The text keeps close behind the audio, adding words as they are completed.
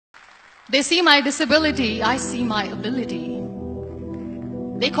They see my disability, I see my ability.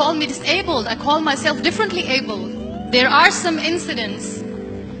 They call me disabled, I call myself differently abled. There are some incidents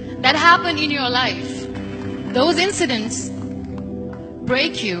that happen in your life. Those incidents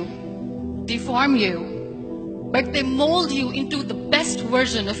break you, deform you, but they mold you into the best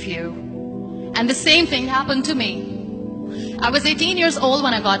version of you. And the same thing happened to me. I was 18 years old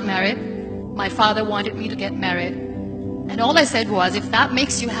when I got married. My father wanted me to get married. And all I said was, if that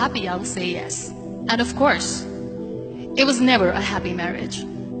makes you happy, I'll say yes. And of course, it was never a happy marriage.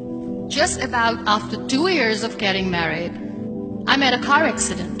 Just about after 2 years of getting married, I met a car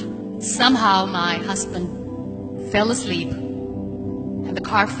accident. Somehow my husband fell asleep and the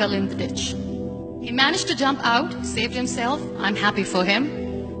car fell in the ditch. He managed to jump out, saved himself. I'm happy for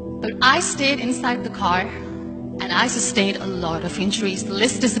him. But I stayed inside the car and I sustained a lot of injuries. The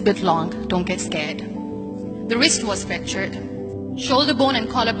list is a bit long, don't get scared. The wrist was fractured. Shoulder bone and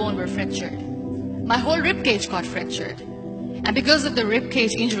collarbone were fractured. My whole rib cage got fractured. And because of the rib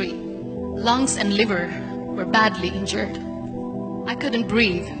cage injury, lungs and liver were badly injured. I couldn't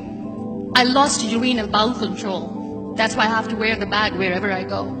breathe. I lost urine and bowel control. That's why I have to wear the bag wherever I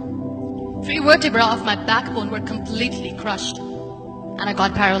go. 3 vertebrae of my backbone were completely crushed. And I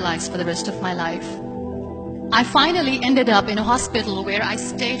got paralyzed for the rest of my life. I finally ended up in a hospital where I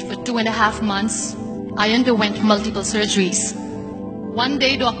stayed for 2.5 months. I underwent multiple surgeries. One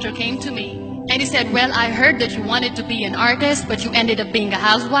day, doctor came to me and he said, well, I heard that you wanted to be an artist, but you ended up being a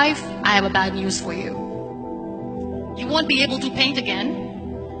housewife. I have a bad news for you. You won't be able to paint again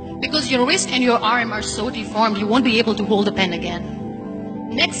because your wrist and your arm are so deformed, you won't be able to hold a pen again.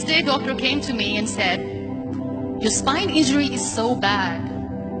 Next day, doctor came to me and said, your spine injury is so bad,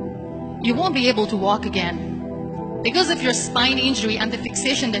 you won't be able to walk again. Because of your spine injury and the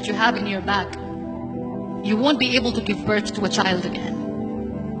fixation that you have in your back, you won't be able to give birth to a child again.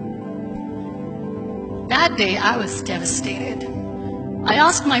 That day, I was devastated. I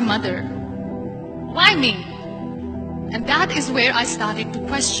asked my mother, why me? And that is where I started to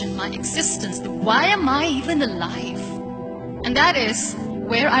question my existence. Why am I even alive? And that is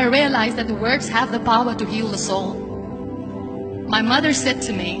where I realized that the words have the power to heal the soul. My mother said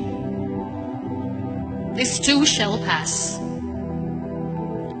to me, this too shall pass.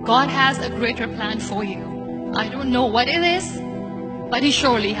 God has a greater plan for you. I don't know what it is, but He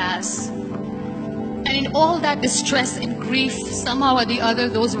surely has. And in all that distress and grief, somehow or the other,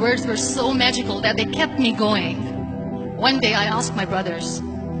 those words were so magical that they kept me going. One day I asked my brothers,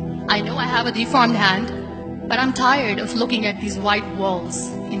 I know I have a deformed hand, but I'm tired of looking at these white walls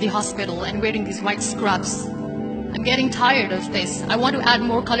in the hospital and wearing these white scrubs. I'm getting tired of this. I want to add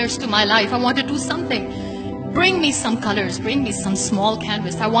more colors to my life. I want to do something. Bring me some colors. Bring me some small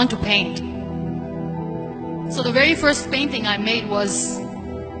canvas. I want to paint. So the very first painting I made was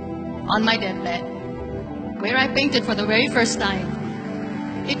on my deathbed, where I painted for the very first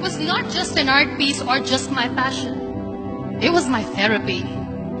time. It was not just an art piece or just my passion. It was my therapy.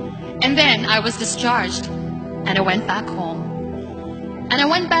 And then I was discharged and I went back home. And I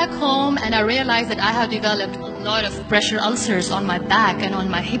went back home and I realized that I had developed a lot of pressure ulcers on my back and on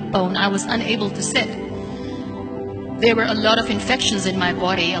my hip bone. I was unable to sit. There were a lot of infections in my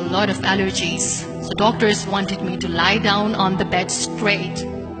body, a lot of allergies. So doctors wanted me to lie down on the bed straight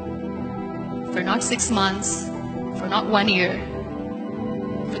for not 6 months, for not 1 year,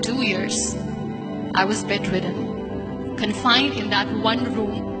 for 2 years. I was bedridden, confined in that one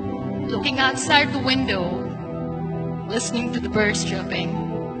room, looking outside the window, listening to the birds chirping,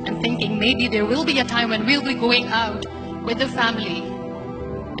 and thinking maybe there will be a time when we'll be going out with the family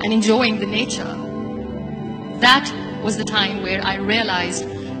and enjoying the nature. That was the time where I realized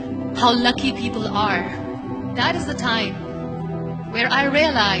how lucky people are. That is the time where I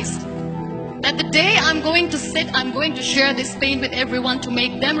realized that the day I'm going to sit, I'm going to share this pain with everyone to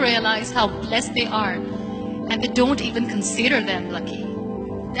make them realize how blessed they are, and they don't even consider them lucky.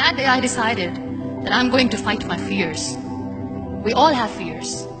 That day I decided that I'm going to fight my fears. We all have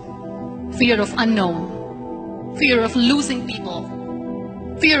fears. Fear of unknown, fear of losing people,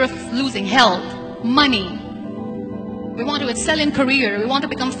 fear of losing health, money. We want to excel in career, we want to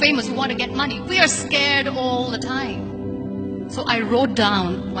become famous, we want to get money. We are scared all the time. So I wrote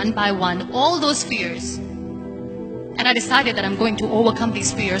down one by one all those fears. And I decided that I'm going to overcome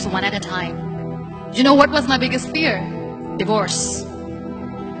these fears one at a time. You know what was my biggest fear? Divorce.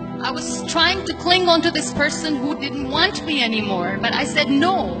 I was trying to cling on to this person who didn't want me anymore, but I said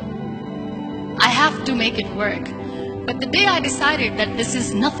no. I have to make it work. But the day I decided that this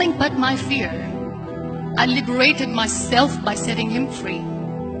is nothing but my fear, I liberated myself by setting him free.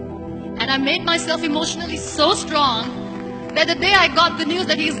 And I made myself emotionally so strong that the day I got the news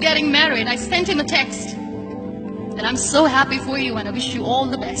that he's getting married, I sent him a text that I'm so happy for you and I wish you all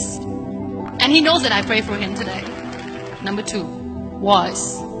the best. And he knows that I pray for him today. Number 2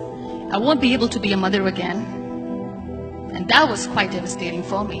 was, I won't be able to be a mother again. And that was quite devastating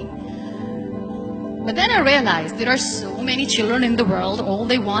for me. But then I realized there are so many children in the world, all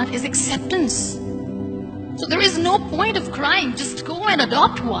they want is acceptance. So there is no point of crying, just go and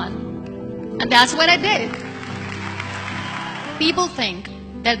adopt one. And that's what I did. People think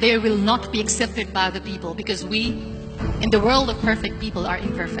that they will not be accepted by the people because we, in the world of perfect people, are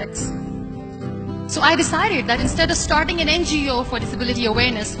imperfect. So I decided that instead of starting an NGO for disability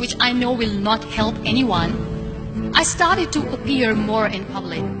awareness, which I know will not help anyone, I started to appear more in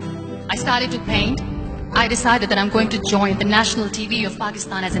public. I started to paint. I decided that I'm going to join the national TV of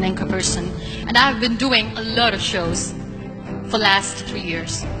Pakistan as an anchor person. And I've been doing a lot of shows for the last 3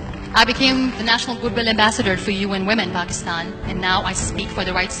 years. I became the National Goodwill Ambassador for UN Women Pakistan, and now I speak for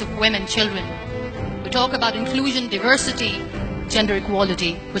the rights of women, children. We talk about inclusion, diversity, gender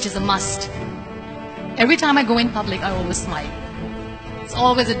equality, which is a must. Every time I go in public, I always smile. It's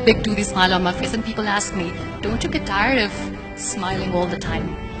always a big toothy smile on my face, and people ask me, don't you get tired of smiling all the time?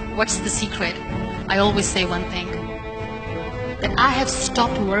 What's the secret? I always say one thing, that I have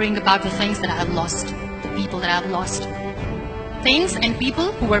stopped worrying about the things that I have lost, the people that I have lost. Things and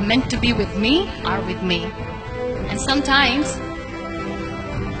people who were meant to be with me are with me. And sometimes,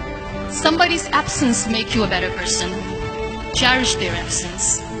 somebody's absence makes you a better person. Cherish their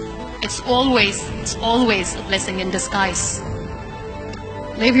absence. It's always a blessing in disguise.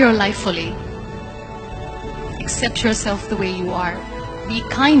 Live your life fully. Accept yourself the way you are. Be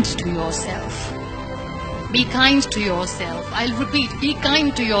kind to yourself. Be kind to yourself. I'll repeat, be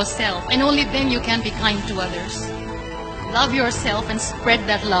kind to yourself, and only then you can be kind to others. Love yourself and spread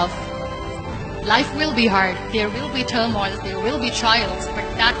that love. Life will be hard. There will be turmoil. There will be trials, but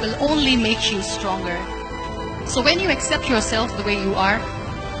that will only make you stronger. So when you accept yourself the way you are,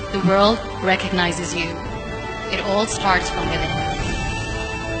 the world recognizes you. It all starts from within.